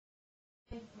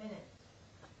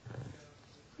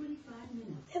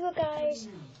Hello guys,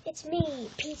 it's me,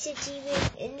 Pizza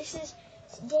TV, and this is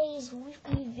today's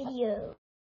weekly video.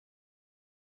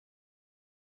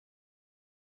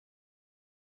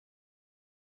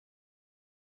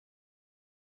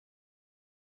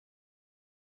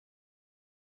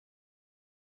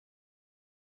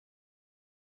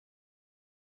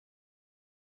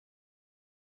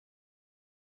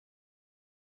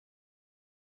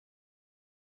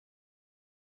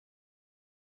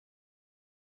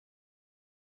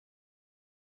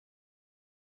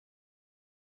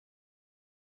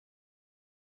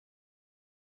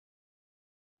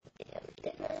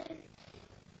 Then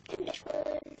this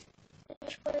one, then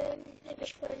this one, then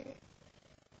this one,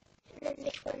 and then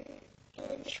this one, and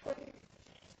then this one,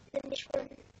 then this one,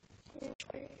 and this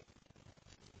one.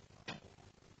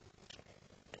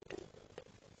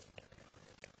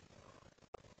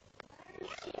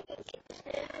 Let's see if I can get this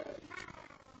now.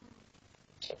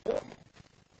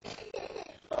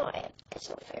 Oh, yeah, that's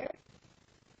not fair.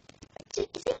 Give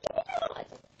me that.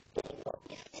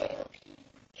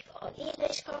 All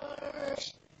these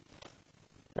cars.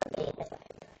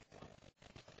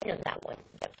 No, that one.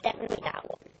 Definitely that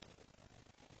one.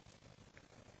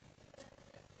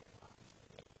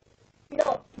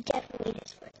 No, definitely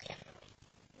this one. Definitely.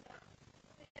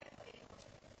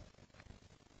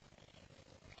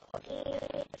 Okay,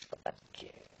 let's go back to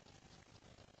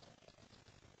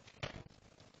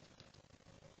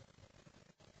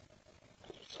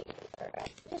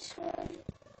this one.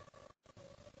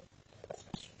 Let's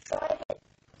just drive it.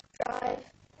 Drive.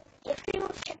 You pretty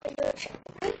much check the door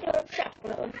trap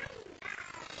mode.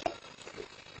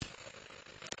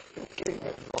 Do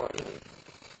the morning.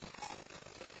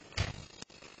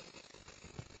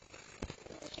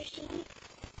 Let's see.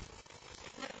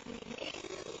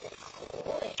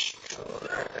 Let's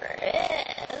drive.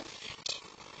 Yeah.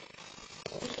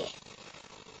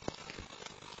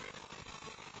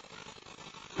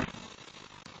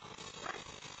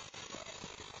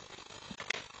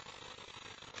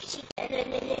 See,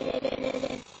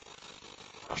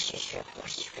 watch this trip.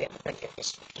 I'm gonna get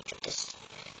this.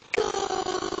 Go!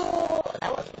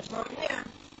 That wasn't as long there.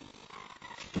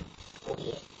 Oh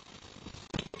yeah.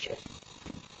 Sure.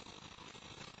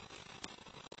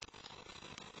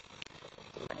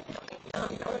 No,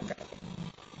 I'm driving.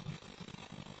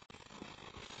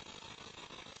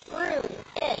 Room,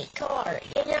 Eddie, car.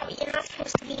 You're not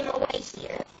supposed to be in my way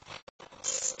here.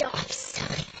 Stop.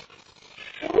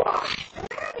 Why?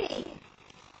 Hurry.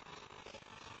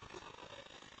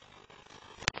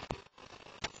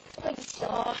 Oh my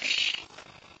gosh.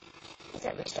 Is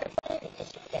that restart button?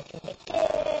 Is that connected?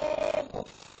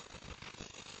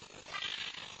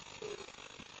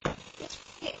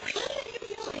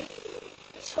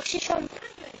 It's supposed to jump.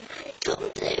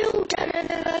 Jump through.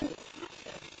 Dun-dun-dun-dun.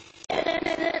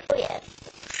 Dun-dun-dun-dun. Oh yeah.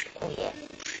 Oh yeah.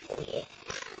 Oh yeah.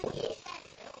 Oh yeah.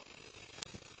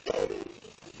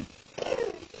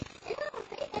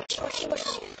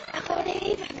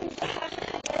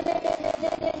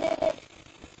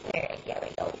 There we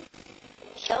go.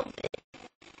 Jump it.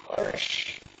 Of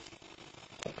course.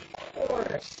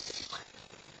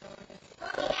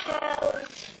 We have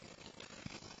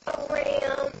a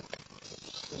ramp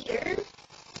here.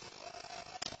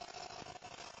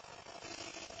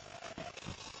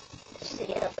 This is the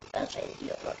best way to do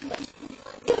it.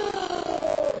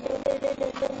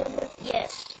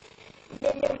 Yes.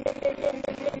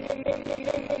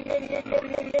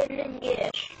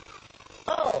 Yes.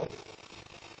 Oh.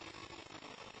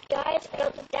 Guys, I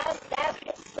don't think that's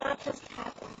not supposed to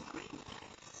happen.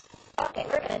 Okay,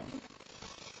 we're good.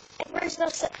 Everyone's no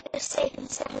safe and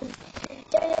sound.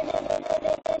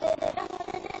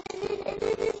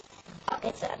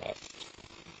 Okay, so I missed.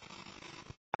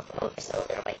 Focus a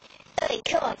little bit. Hey,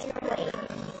 come on, get away.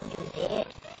 You did.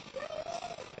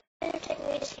 Take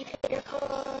me to speak of your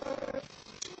car.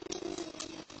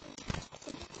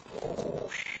 Oh,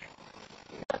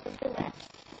 nothing to that.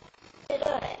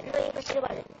 No, you press the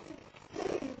button.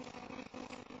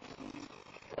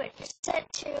 Wait, just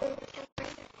set to.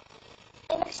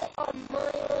 I have set on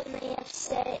miles, and I have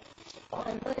set it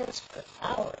on miles per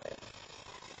hour.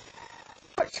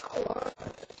 First core.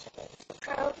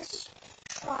 Trials.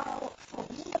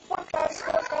 The 4 trials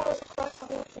across the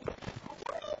whole thing.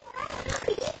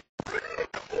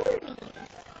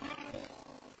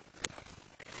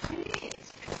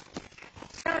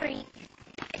 Sorry.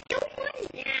 I don't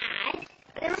want that.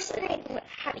 I never said I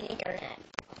had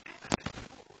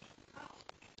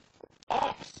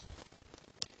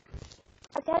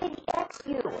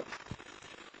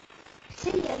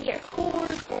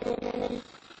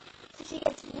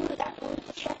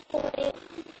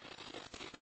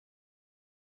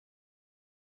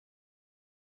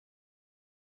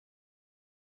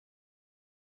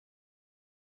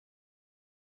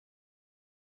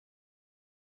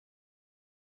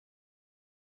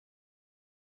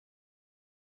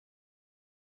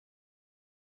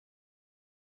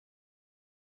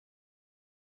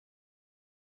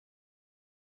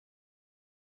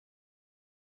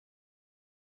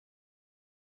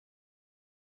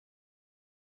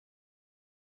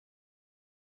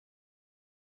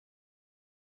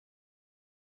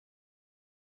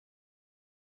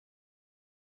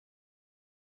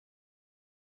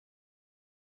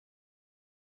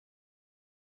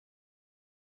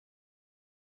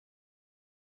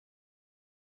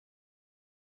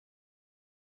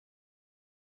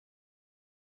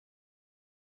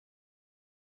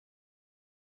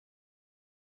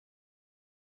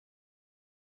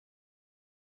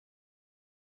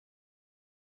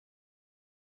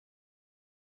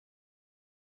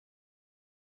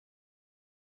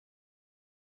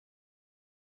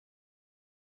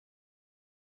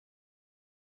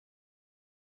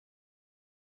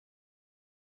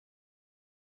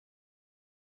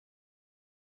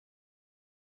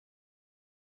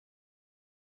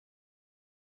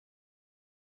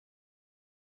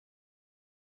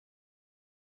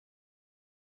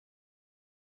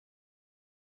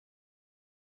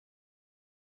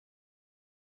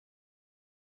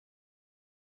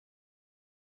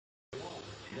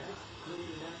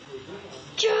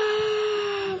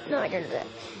Jump! No, I didn't do that.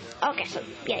 Okay, so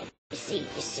yeah, you see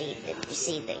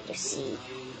the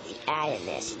ad in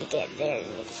this. You get there and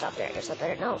you have to stop there. Just stop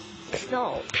there. No.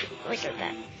 Let me start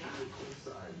that.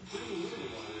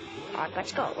 Alright,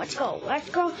 let's go.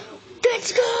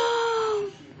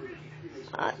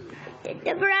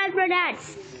 Never asked for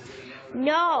ads.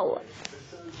 No.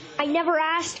 I never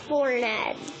asked for an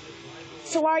ad.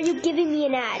 So why are you giving me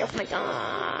an ad? Oh my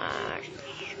gosh.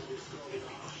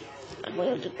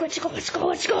 Let's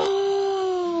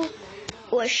go.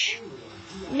 Push.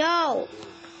 No.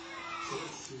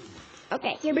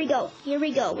 Okay, here we go.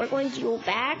 We're going to go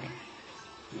back.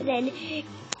 And then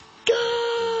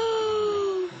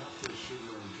go.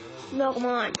 No, come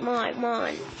on.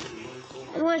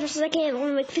 I'm going as fast as I can. I'm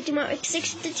only like 50 miles, like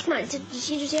 60 miles. Did you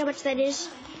see how much that is?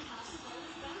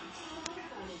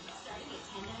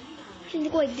 Can you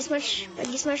go like this much?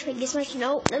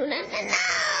 No. Come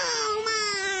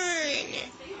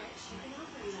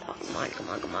on.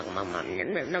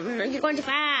 No, you're going too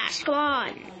fast. Come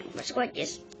on. Let's go like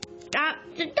this. Stop.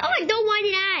 I don't want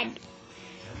an ad.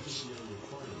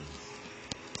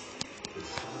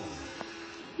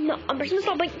 No, I'm just gonna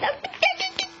stop like that.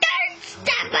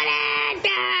 Stop it!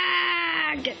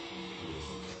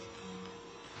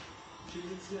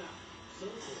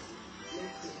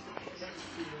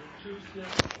 Oh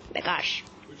my gosh.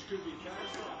 Which could be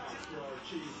catastrophic for our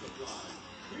cheese supply.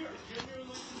 We are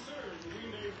genuinely concerned that we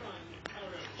may run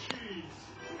out of cheese.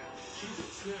 Cheese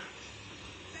and snacks.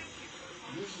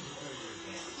 This is a favorite.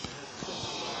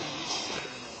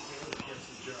 Gets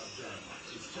the job done.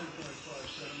 It's 10.5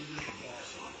 centimeters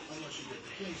awesome. Unless you get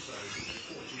the king size, which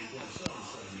is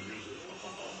 14.7 centimeters.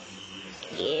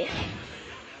 Yeah.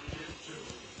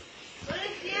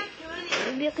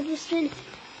 Maybe I could just spin.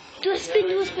 Do a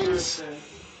spins.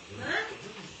 Huh?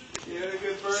 You had a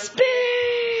good birthday?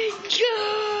 Spin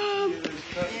jump!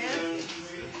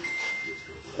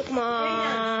 Come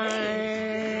on.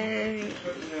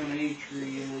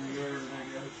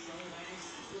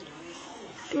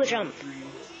 Do a jump.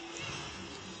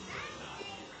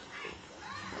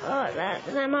 Oh,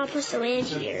 I'm not supposed to land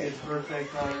here. His birthday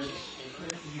cards.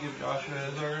 Did you give Joshua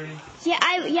his already? Yeah,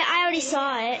 I already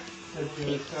saw it.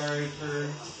 Said sorry for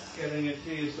getting it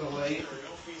to you so late.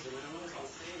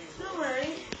 Don't worry.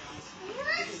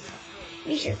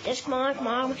 You should just come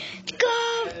on.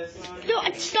 Go! No,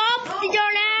 stop the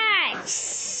darn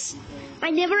ads! I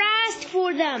never asked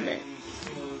for them.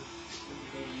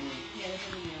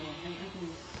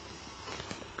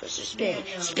 Spin,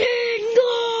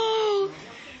 go!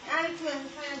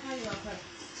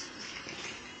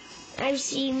 I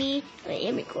see me. I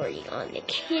am recording on the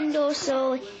Kindle,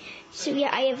 so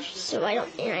yeah, I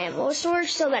have low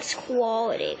storage, so that's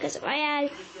quality. Because if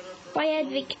I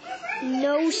had like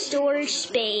no storage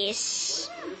space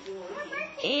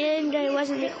and I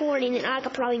wasn't recording, then I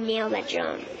could probably nail that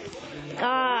jump.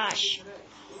 Gosh,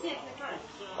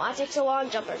 why take so long,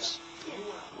 jumpers?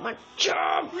 Come on,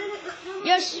 jump!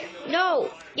 Yes, no,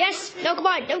 come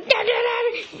on, no,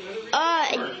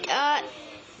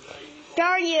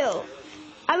 darn you!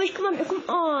 I wish, come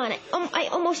on, I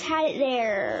almost had it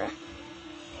there.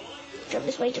 Jump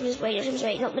this way. No,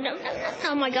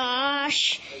 oh my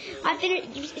gosh. I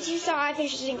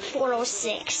finished using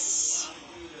 406.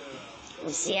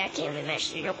 Let's see, I can't even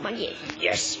match it. No, come on,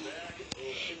 yes!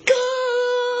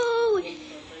 Go!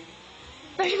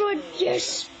 Everyone,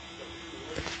 yes!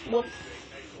 Whoop.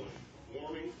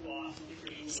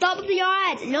 Stop with the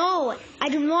ads. No, I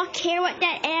do not care what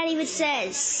that ad even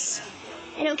says.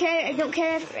 I don't care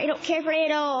for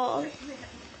it at all.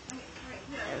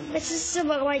 This is, oh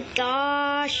my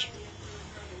gosh.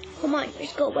 Come on,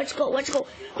 let's go. What, do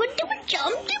I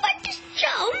jump? Do I just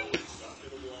jump?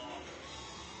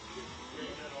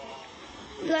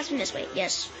 Last one this way,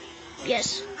 yes.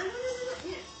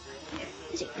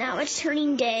 Now it's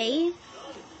turning day.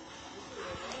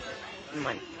 Come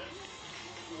on.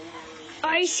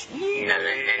 Ice. No,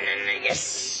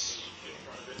 yes.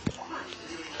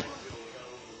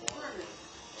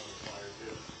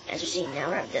 As you see, now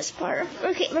we're at this part.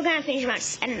 Okay, we're gonna finish about,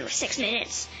 I don't know, 6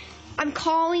 minutes. I'm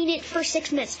calling it for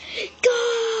 6 minutes.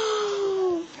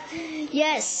 Go!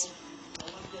 Yes.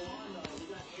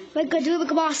 We're gonna do it,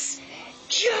 boss.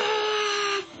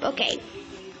 Jump! Okay.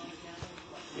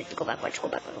 Let's go back.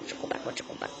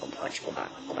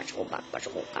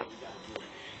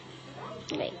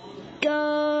 Okay. Go!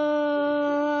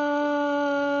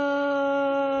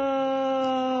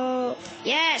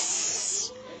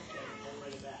 Yes!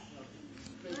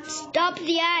 Stop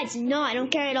the ads. No, I don't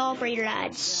care at all for your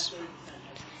ads.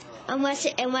 Unless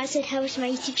it helps my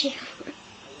YouTube channel.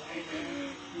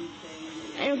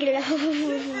 I don't get it out.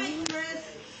 Right, Chris.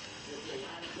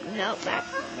 No, back.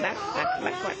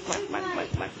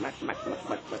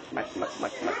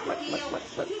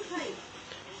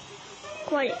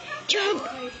 Quiet. Jump.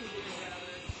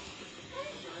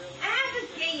 Add the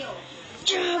scale.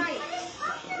 Jump. Right.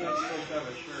 You're supposed to have a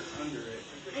shirt under it.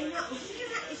 I know.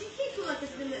 She can't go like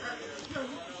this in the. No,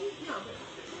 no.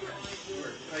 Wear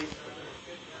it tight with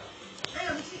it. I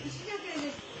know, but she's not gonna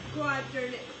just go out there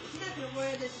and she's not gonna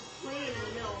wear this plain in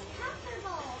the middle.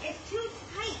 It's too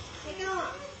tight. Take it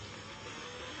off.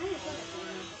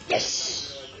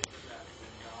 Yes.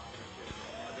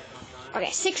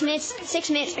 Okay, 6 minutes. 6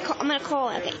 minutes. I'm gonna call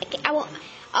it. Okay,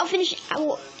 I'll finish.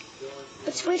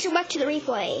 Let's go back to the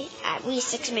replay at least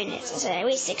 6 minutes. I said at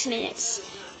least 6 minutes.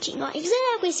 Not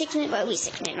exactly 6 minutes, but at least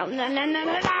 6 minutes. No.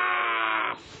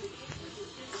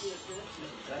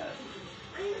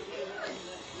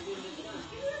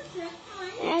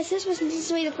 As this was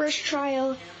necessarily the first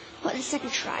trial, but the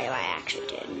second trial I actually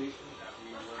did.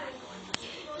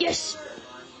 Yes.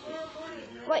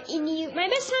 What you need? My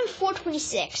best time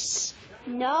 4:26.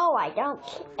 No, I don't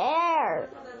care.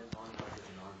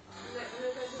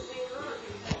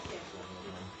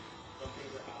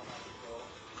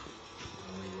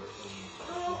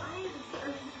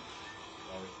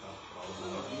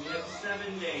 You have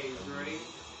 7 days, right?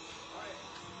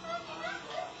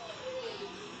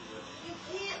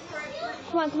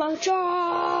 Come on,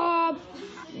 job.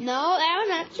 No, I'm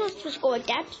not supposed to go like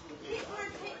that.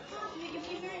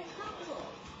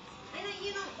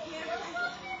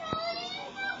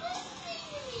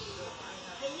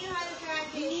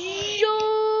 Jump.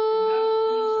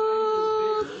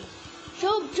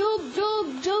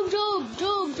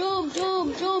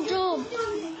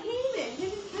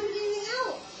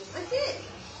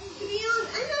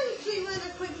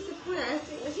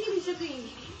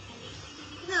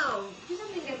 No, do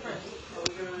something different. Are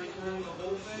we gonna return the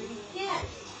whole thing? Yes.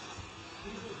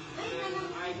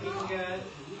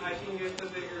 I can get the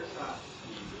bigger size.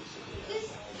 Just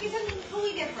get something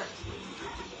totally different.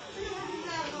 I don't have to do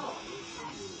that at all.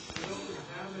 You don't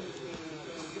have anything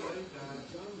that's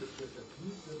gonna be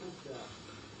like that.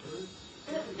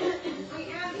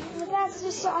 Well, that's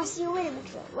just so. I'll see you later. Make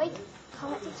sure. Like,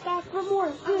 comment, subscribe for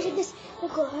more. Using this.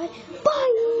 Bye.